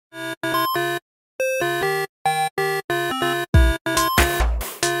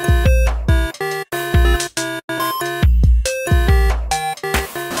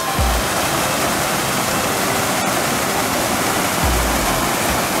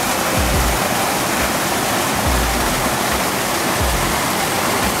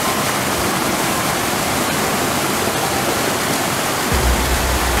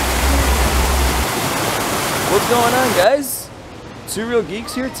going on, guys? Two Real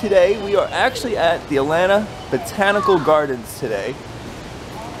Geeks here. Today we are actually at the Atlanta Botanical Gardens today.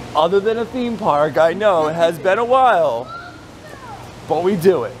 Other than a theme park, I know it has been a while, but we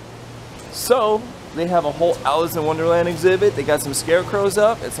do it. So they have a whole Alice in Wonderland exhibit. They got some scarecrows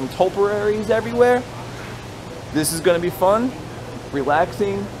up and some topiaries everywhere. This is gonna be fun,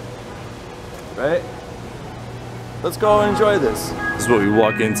 relaxing, right? Let's go and enjoy this. This is what we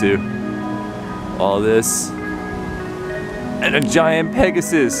walk into. All this. And a giant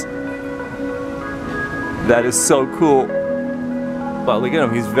Pegasus. That is so cool. Wow, look at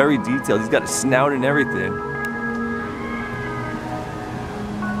him, he's very detailed. He's got a snout and everything.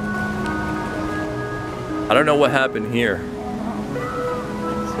 I don't know what happened here.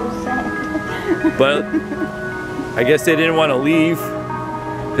 So sad. But I guess they didn't want to leave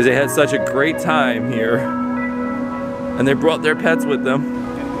because they had such a great time here. And they brought their pets with them.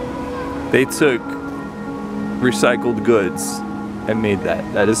 They took recycled goods and made that.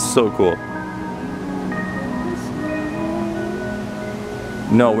 That is so cool.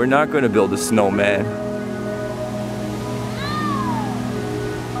 No, we're not going to build a snowman.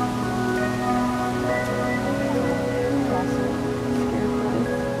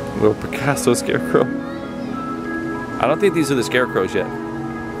 Little Picasso scarecrow. I don't think these are the scarecrows yet.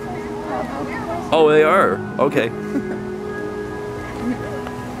 Oh, they are. Okay.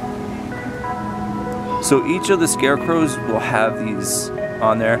 So each of the scarecrows will have these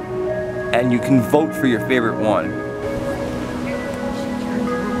on there, and you can vote for your favorite one.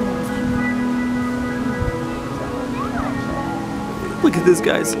 Look at this,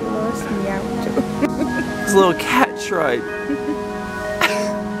 guys. This little cat tribe.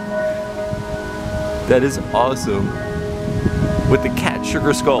 That is awesome. With the cat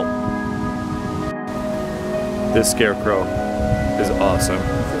sugar skull. This scarecrow is awesome.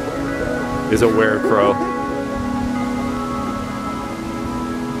 Is a werecrow.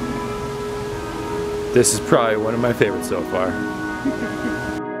 This is probably one of my favorites so far.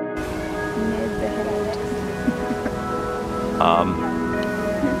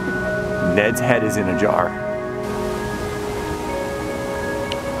 Ned's head is in a jar.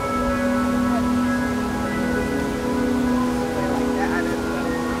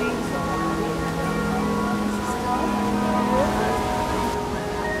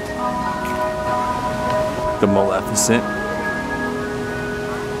 The Maleficent.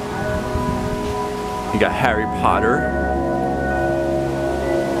 You got Harry Potter.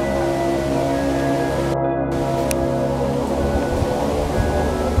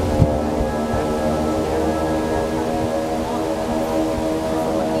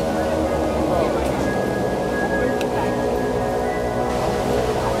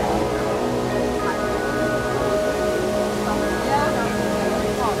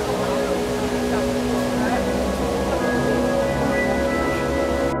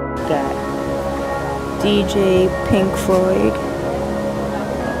 DJ Pink Floyd.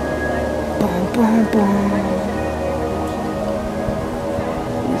 Boom, boom, boom.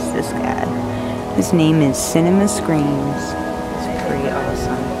 Who's this guy? His name is Cinema Screams. It's pretty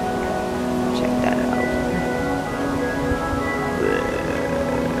awesome. Check that out.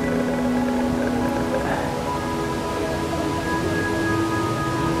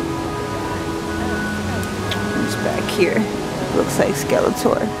 He's back here. Looks like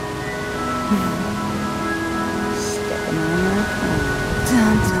Skeletor.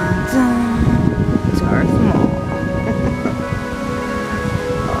 Dun, dun, dun. Darth Maul.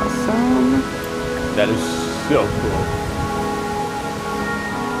 Awesome. That is so cool.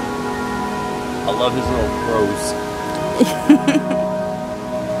 I love his little crows. Yeah.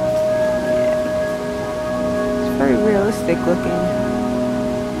 It's very realistic looking.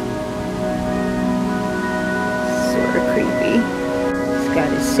 Sort of creepy. He's got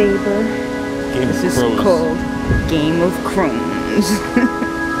his saber. This is called Game of Crones.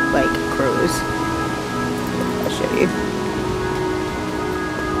 Like crows. I'll show you.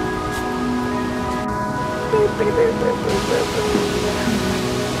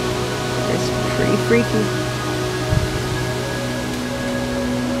 It's pretty freaky.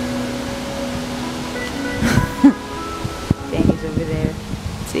 Danny's over there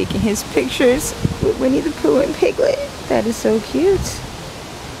taking his pictures with Winnie the Pooh and Piglet. That is so cute.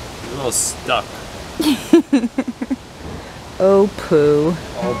 A little stuck. Oh, Pooh.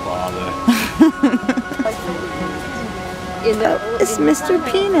 Oh, bother. Oh, it's Mr.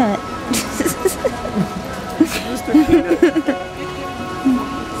 Peanut. Mr. Peanut.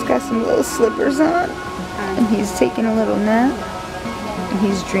 He's got some little slippers on, and he's taking a little nap, and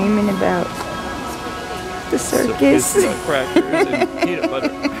he's dreaming about the circus. Crackers and peanut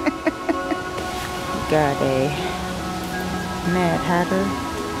butter. got a Mad Hatter.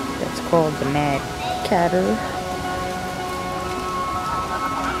 That's called the Mad Catter.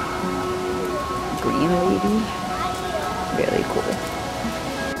 Green Lady. Really cool.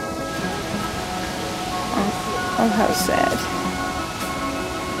 Oh, how sad.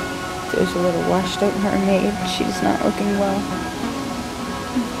 There's a little washed out mermaid. She's not looking well.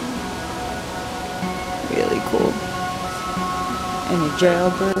 Really cool. And a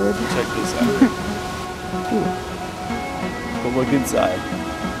jailbird. Check this out. But look inside.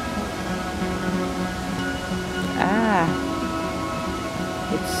 Ah.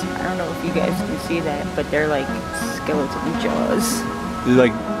 I don't know if you guys can see that, but they're like skeleton jaws. There's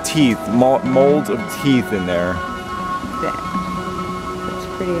like teeth, molds of teeth in there. That's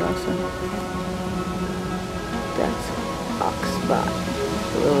pretty awesome. That's Oxbot.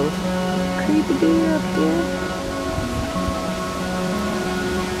 A little creepy deer up there.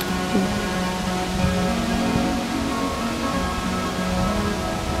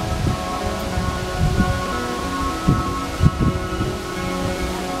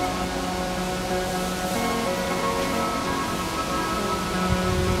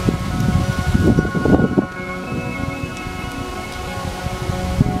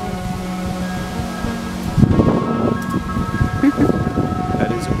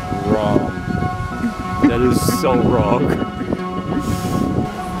 That is so wrong.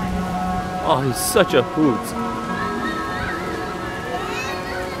 Oh, he's such a hoot.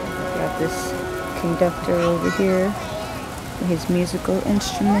 Got this conductor over here with his musical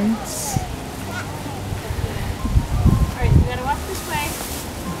instruments. Alright, you gotta walk this way.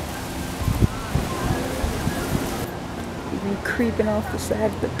 Even creeping off the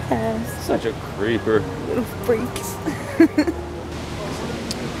side of the path. Such a creeper. Little freaks.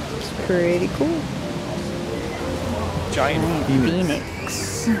 It's pretty cool. Giant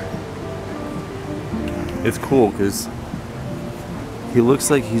phoenix. It's cool because he looks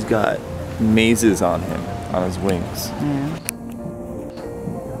like he's got mazes on him, on his wings. Yeah.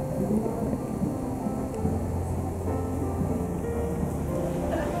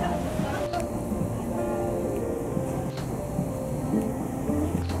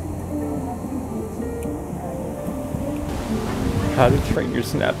 How to train your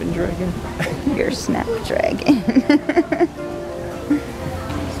snapping dragon? Your snapdragon.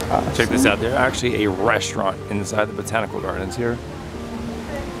 Awesome. Check this out. There's actually a restaurant inside the botanical gardens here.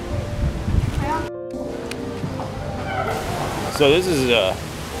 So this is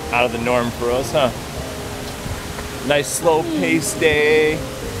out of the norm for us, huh? Nice slow paced day.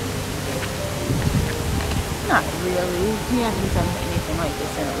 Not really. We haven't done anything like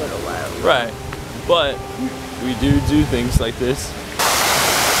this in a little while. Right. But we do things like this.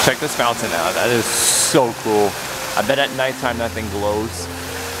 Check this fountain out. That is so cool. I bet at nighttime that thing glows.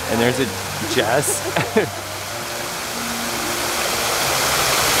 And there's a Jess.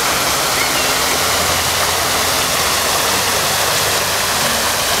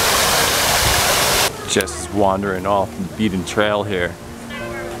 Jess is wandering off the beaten trail here.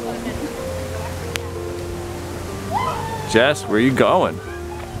 Jess, where are you going?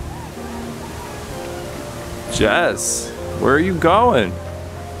 Jess, where are you going?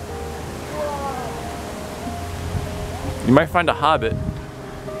 You might find a hobbit.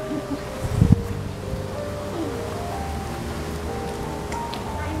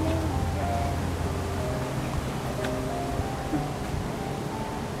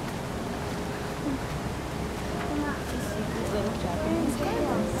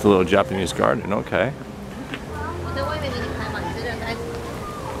 It's a little Japanese garden, okay.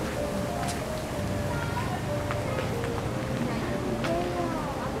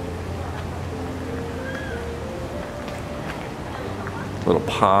 Little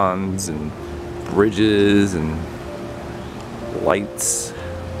ponds and bridges and lights.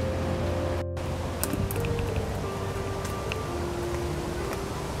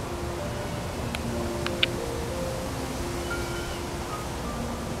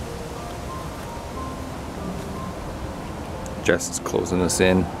 Jess is closing us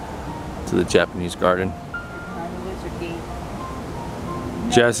in to the Japanese garden.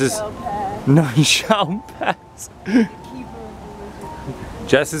 Jess is none shall pass.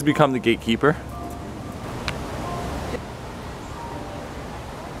 Jess has become the gatekeeper.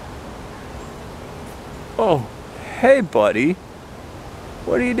 Oh, hey buddy.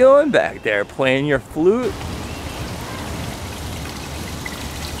 What are you doing back there? Playing your flute?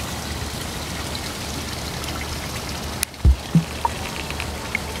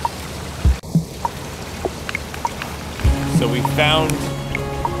 So we found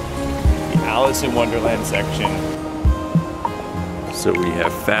the Alice in Wonderland section. So we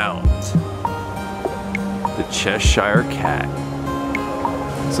have found the Cheshire Cat.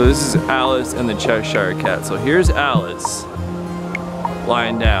 So this is Alice and the Cheshire Cat. So here's Alice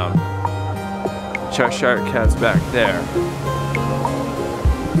lying down. Cheshire Cat's back there.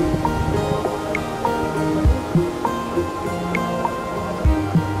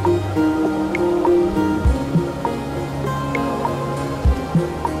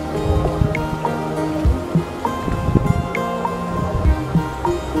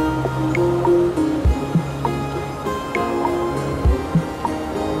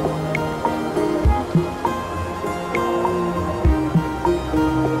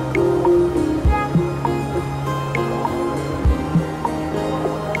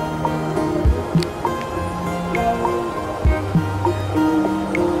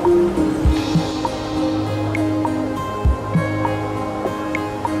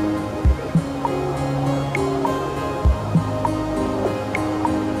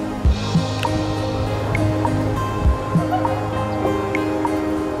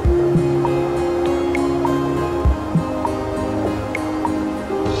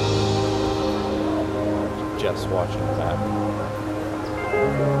 Jeff's watching the map.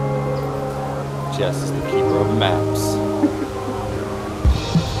 Jess is the keeper of maps.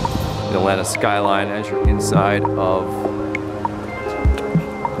 The Atlanta skyline as you're inside of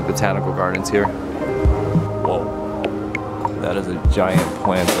the Botanical Gardens here. Whoa. That is a giant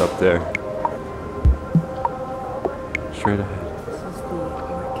plant up there. Straight ahead. This is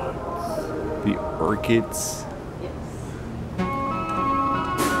The orchids.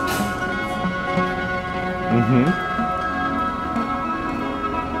 Mm-hmm.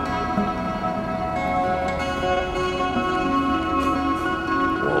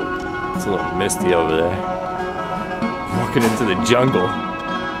 Whoa, it's a little misty over there. Walking into the jungle.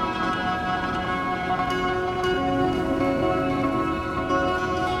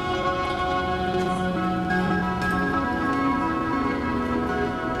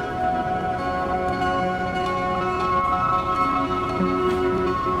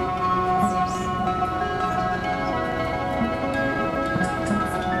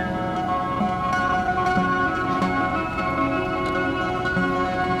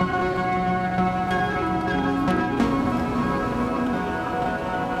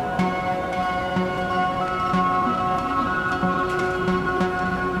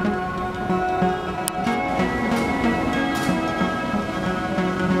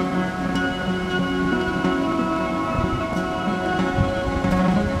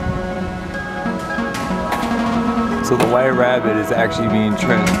 So the white rabbit is actually being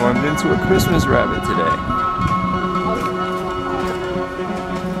transformed into a Christmas rabbit today.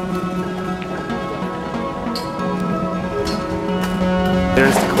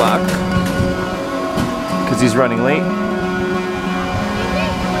 There's the clock, because he's running late.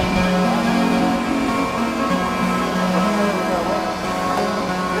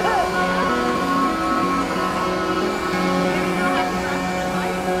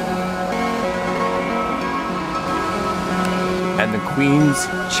 And the Queen's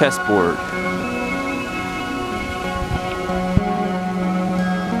chessboard.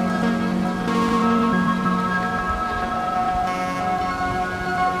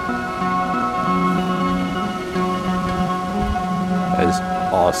 That is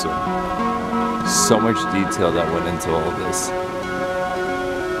awesome. So much detail that went into all this.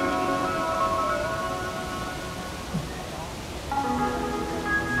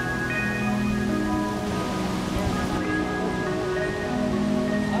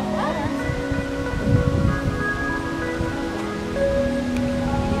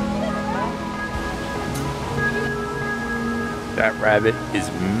 That rabbit is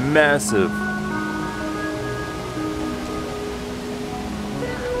massive.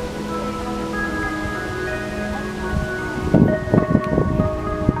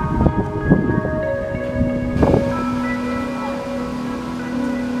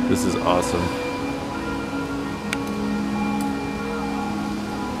 This is awesome.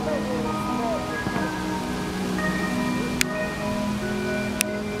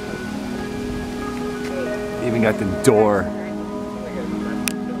 Even got the door.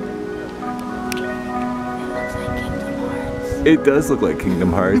 It does look like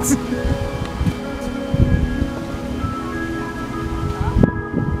Kingdom Hearts.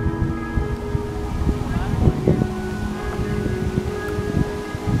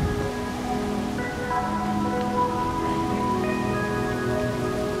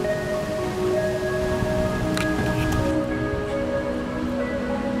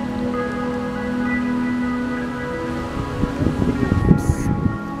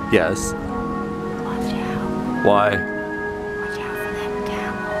 Yes. Watch out. Why? Watch out for them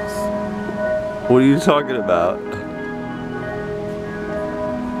camels. What are you talking about?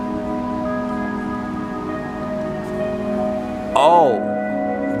 Oh,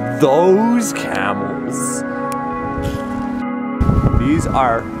 those camels. These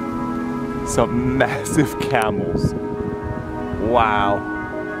are some massive camels. Wow.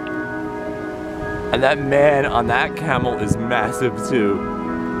 And that man on that camel is massive too.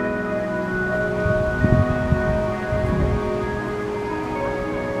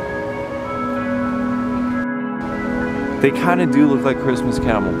 They kind of do look like Christmas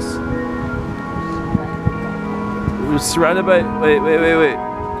camels. We're surrounded by, wait.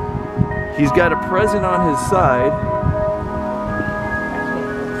 He's got a present on his side.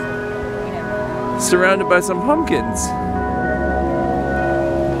 Surrounded by some pumpkins.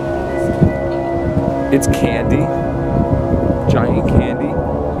 It's candy. Giant candy.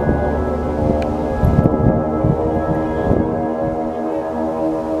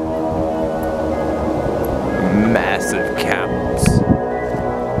 Massive camels.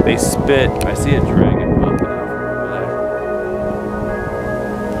 They spit. I see a dragon popping out over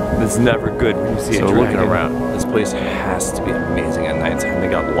there. It's never good when you see a dragon. So looking around, this place has to be amazing at nighttime. They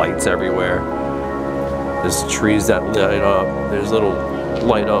got lights everywhere. There's trees that light up. There's little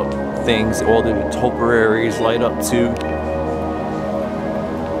light up things. All the topiaries light up too.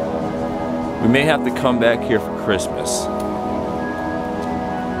 We may have to come back here for Christmas.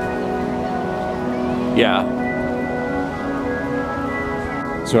 Yeah.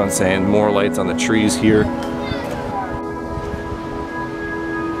 That's what I'm saying. More lights on the trees here.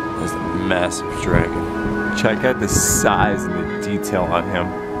 There's a massive dragon. Check out the size and the detail on him.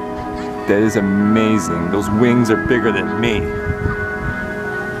 That is amazing. Those wings are bigger than me.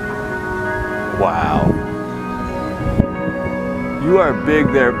 Wow. You are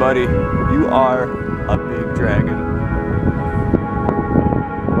big there, buddy. You are a big dragon.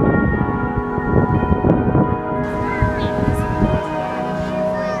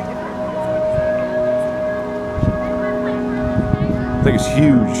 I think it's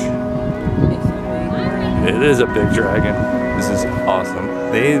huge. It is a big dragon. This is awesome.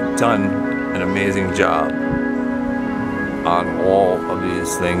 They've done an amazing job on all of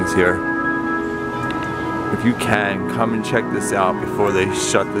these things here. If you can, come and check this out before they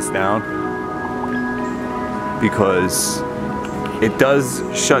shut this down, because it does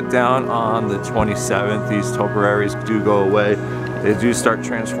shut down on the 27th. These topiaries do go away. They do start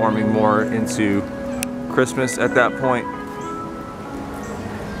transforming more into Christmas at that point.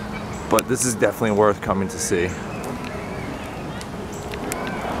 But this is definitely worth coming to see.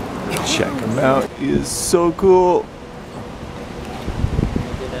 Check him out. He is so cool.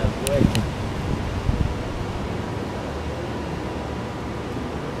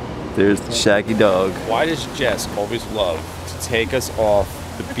 There's the shaggy dog. Why does Jess always love to take us off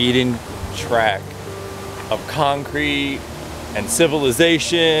the beaten track of concrete and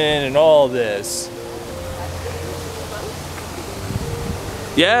civilization and all this?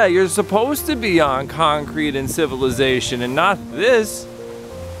 Yeah, you're supposed to be on concrete and civilization and not this.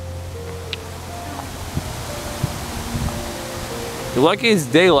 You're lucky it's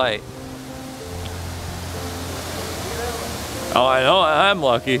daylight. Oh, I know, I'm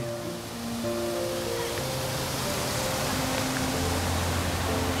lucky.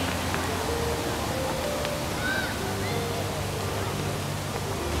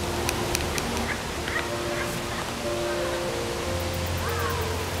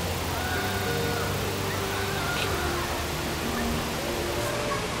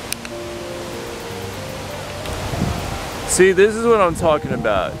 See, this is what I'm talking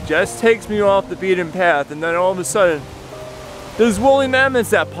about. Jess takes me off the beaten path, and then all of a sudden, there's woolly mammoths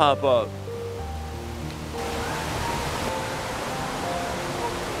that pop up.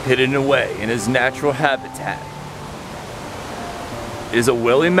 Hidden away in his natural habitat is a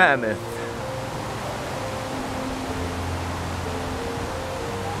woolly mammoth.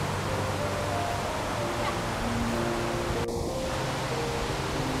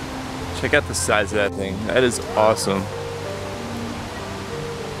 Check out the size of that thing. That is awesome.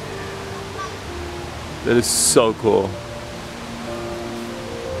 That is so cool.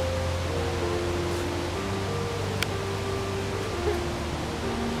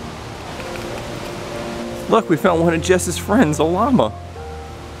 Look, we found one of Jess's friends, a llama.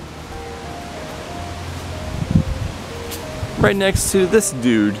 Right next to this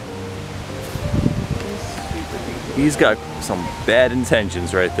dude. He's got some bad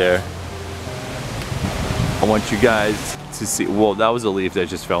intentions right there. I want you guys to see, well, that was a leaf that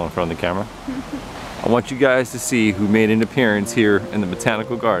just fell in front of the camera. I want you guys to see who made an appearance here in the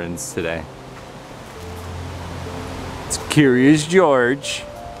Botanical Gardens today. It's Curious George.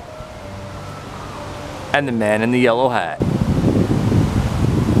 And the man in the yellow hat.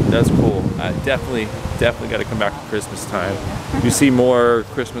 That's cool. Definitely got to come back at Christmas time. You see more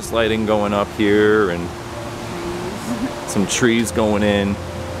Christmas lighting going up here and some trees going in.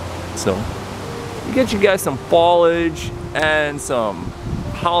 So you get you guys some foliage and some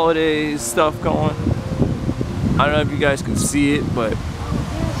holiday stuff going. I don't know if you guys can see it, but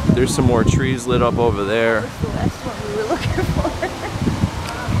there's some more trees lit up over there. That's what we were looking for.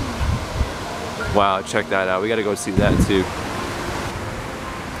 Wow, check that out. We got to go see that too.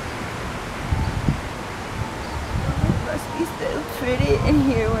 So pretty in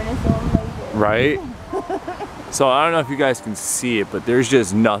here when it's all like this. Right? So I don't know if you guys can see it, but there's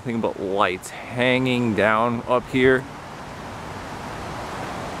just nothing but lights hanging down up here.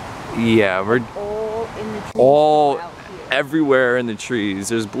 Yeah, we're all in the trees. all out here. everywhere in the trees.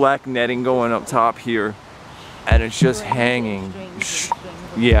 There's black netting going up top here, and it's just hanging.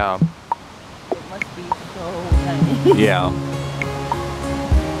 Yeah. It must be so nice. Yeah.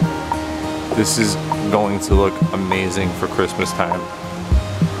 This is going to look amazing for Christmas time.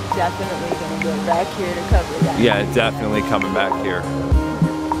 Definitely gonna go back here to cover that. Yeah, definitely coming back here.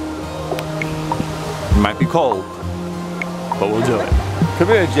 It might be cold, but we'll do it. Come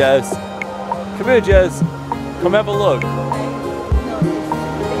here, Jess. Come here, Jess. Come have a look.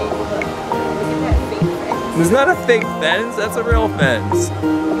 It's not a fake fence, that's a real fence.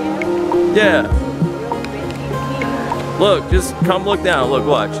 Yeah. Look, just come look down. Look,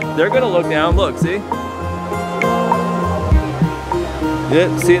 watch. They're gonna look down. Look, see?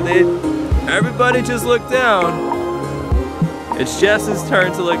 Yeah, see, everybody just look down. It's Jess's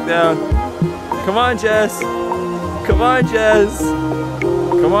turn to look down. Come on, Jess. Come on, Jess.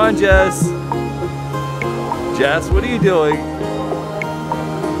 Come on, Jess. Jess, what are you doing?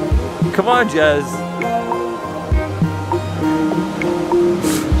 Come on, Jess.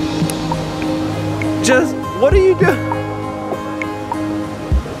 Jess, what are you doing?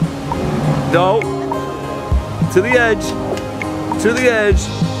 No. To the edge. To the edge.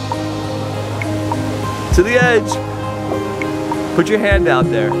 To the edge. Put your hand out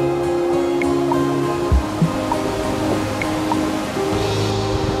there.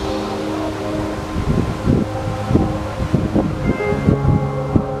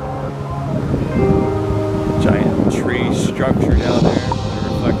 Giant tree structure down there.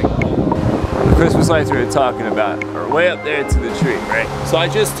 Reflecting the Christmas lights we were talking about are way up there to the tree, right? So I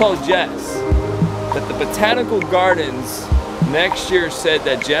just told Jess that the Botanical Gardens next year said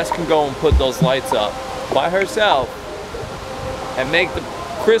that Jess can go and put those lights up by herself and make the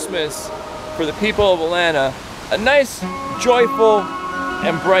Christmas for the people of Atlanta a nice, joyful,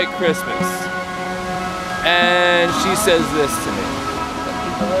 and bright Christmas. And she says this to me. The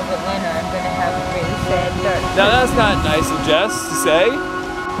people of Atlanta are gonna have a really sad dark. Now that's not nice of Jess to say.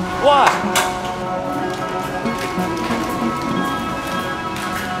 Why?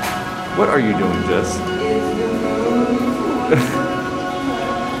 What are you doing, Jess?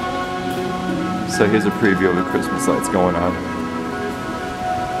 So here's a preview of the Christmas lights going on.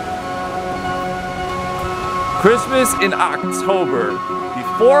 Christmas in October.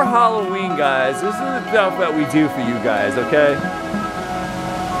 Before Halloween, guys. This is the stuff that we do for you guys, okay?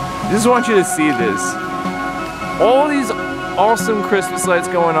 Just want you to see this. All these awesome Christmas lights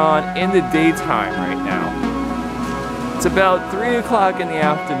going on in the daytime right now. It's about 3 o'clock in the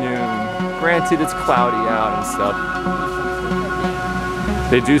afternoon. Granted, it's cloudy out and stuff.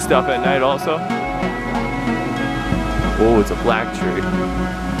 They do stuff at night also? Oh, it's a black tree.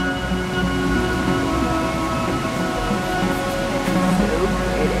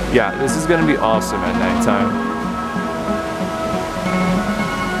 Yeah, this is gonna be awesome at nighttime.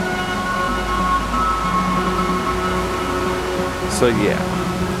 So yeah.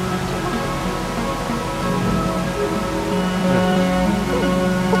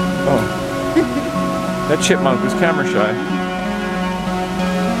 Oh. That chipmunk was camera shy.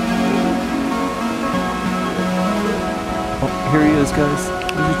 Oh, here he is, guys.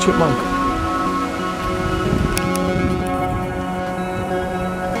 There's a chipmunk.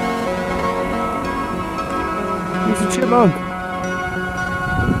 He's a chipmunk.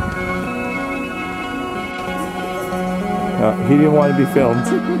 He didn't want to be filmed.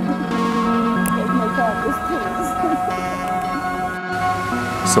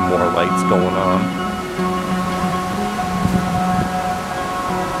 Some more lights going on.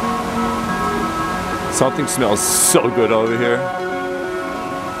 Something smells so good over here.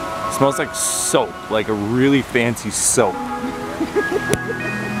 It smells like soap, like a really fancy soap.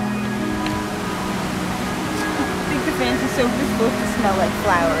 Fancy soap is supposed to smell like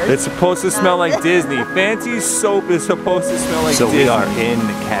flowers. It's supposed to smell like Disney. Fancy soap is supposed to smell like Disney. So we are in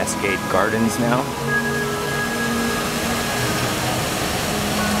the Cascade Gardens now.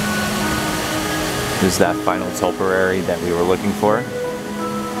 There's that final topiary that we were looking for.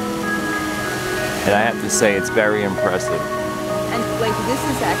 And I have to say, it's very impressive. And like, this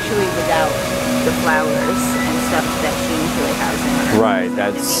is actually without the flowers and stuff that she usually has in her. Right,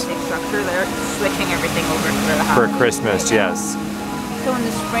 that's... The basic structure, they're switching everything over for the For holidays Christmas, right now. yes. So in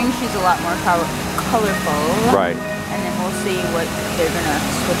the spring, she's a lot more colorful. Right. And then we'll see what they're gonna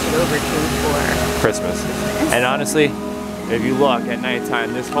switch it over to for Christmas. And honestly, if you look at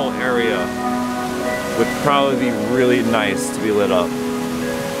nighttime, this whole area would probably be really nice to be lit up.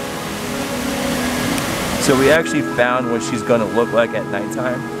 So we actually found what she's gonna look like at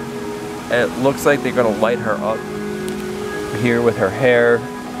nighttime. And it looks like they're gonna light her up here with her hair,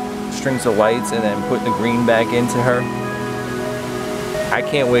 strings of lights, and then put the green back into her. I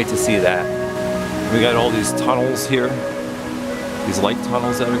can't wait to see that. We got all these tunnels here, these light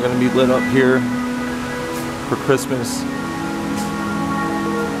tunnels that are gonna be lit up here for Christmas.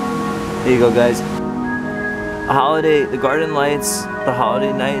 There you go, guys. The garden lights, the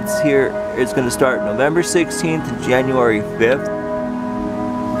holiday nights here, it's gonna start November 16th to January 5th.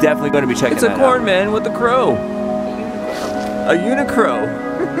 Definitely gonna be checking that out. It's a corn man with a crow. A unicrow.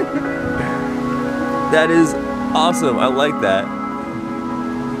 That is awesome, I like that.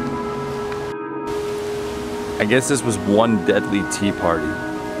 I guess this was one deadly tea party.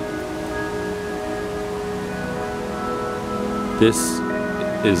 This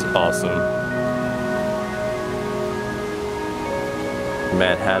is awesome.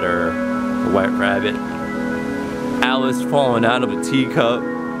 Mad Hatter, White Rabbit, Alice falling out of a teacup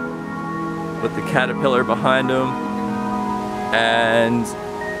with the caterpillar behind him, and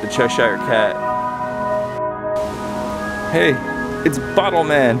the Cheshire Cat. Hey, it's Bottle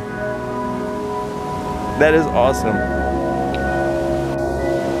Man. That is awesome.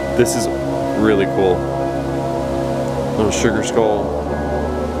 This is really cool. Little sugar skull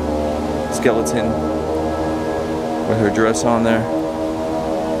skeleton with her dress on there.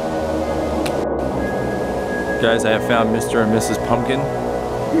 Guys, I have found Mr. and Mrs. Pumpkin,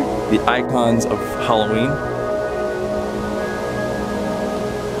 the icons of Halloween.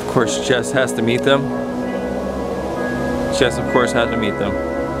 Of course, Jess has to meet them. Jess, of course, had to meet them.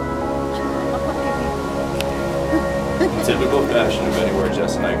 Typical fashion of anywhere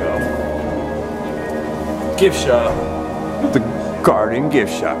Jess and I go. Gift shop. The garden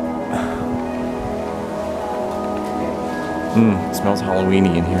gift shop. It smells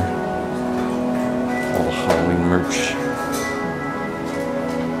Halloweeny in here. All the Halloween merch.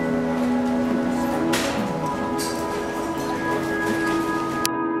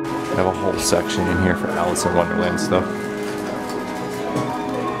 I have a whole section in here for Alice in Wonderland stuff.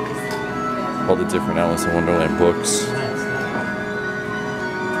 All the different Alice in Wonderland books.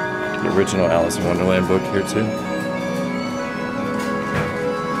 The original Alice in Wonderland book here too.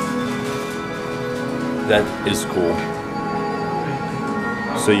 That is cool.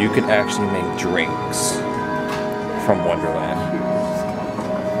 So you can actually make drinks from Wonderland.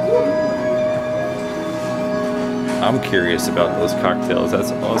 I'm curious about those cocktails.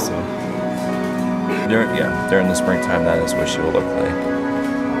 That's awesome. During the springtime, that is what she will look like.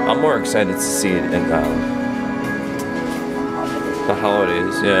 I'm more excited to see it in the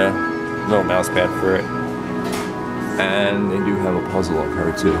holidays. Yeah, little mouse pad for it, and they do have a puzzle of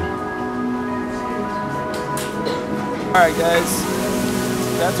her too. All right, guys.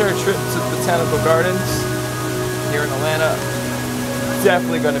 That's our trip to the Botanical Gardens here in Atlanta.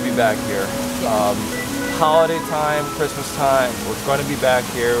 Definitely going to be back here. Holiday time, Christmas time, we're going to be back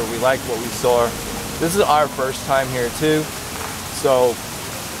here. We like what we saw. This is our first time here too, so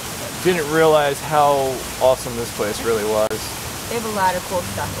didn't realize how awesome this place really was. They have a lot of cool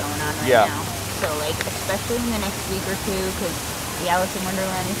stuff going on right now. So like, especially in the next week or two, because the Alice in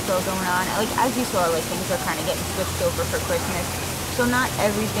Wonderland is still going on. Like, as you saw, like, things are kind of getting switched over for Christmas. So not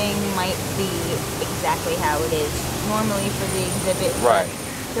everything might be exactly how it is normally for the exhibit. Right.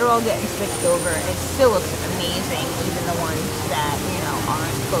 They're all getting switched over, and it still looks amazing. Even the ones that, you know,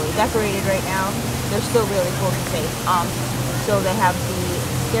 aren't fully decorated right now, they're still really cool to see. So they have the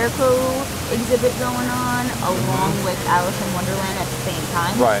Scarecrow exhibit going on, along with Alice in Wonderland at the same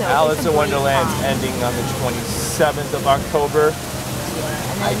time. Right. So Alice in Wonderland's ending on the 27th of October.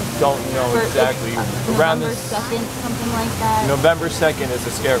 I don't know exactly. Around November 2nd, something like that. November 2nd is the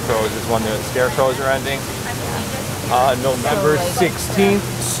Scarecrows, is when the Scarecrows are ending. November 16th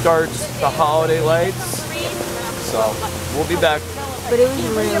starts the holiday lights. So we'll be back. But it was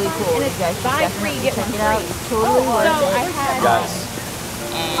really cool. You guys should definitely check it out. It's totally worth it. Yes.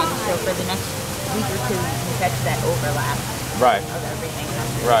 And so for the next week or two, you can catch that overlap Right. of everything.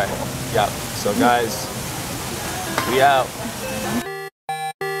 Right. Yeah. So guys, we out.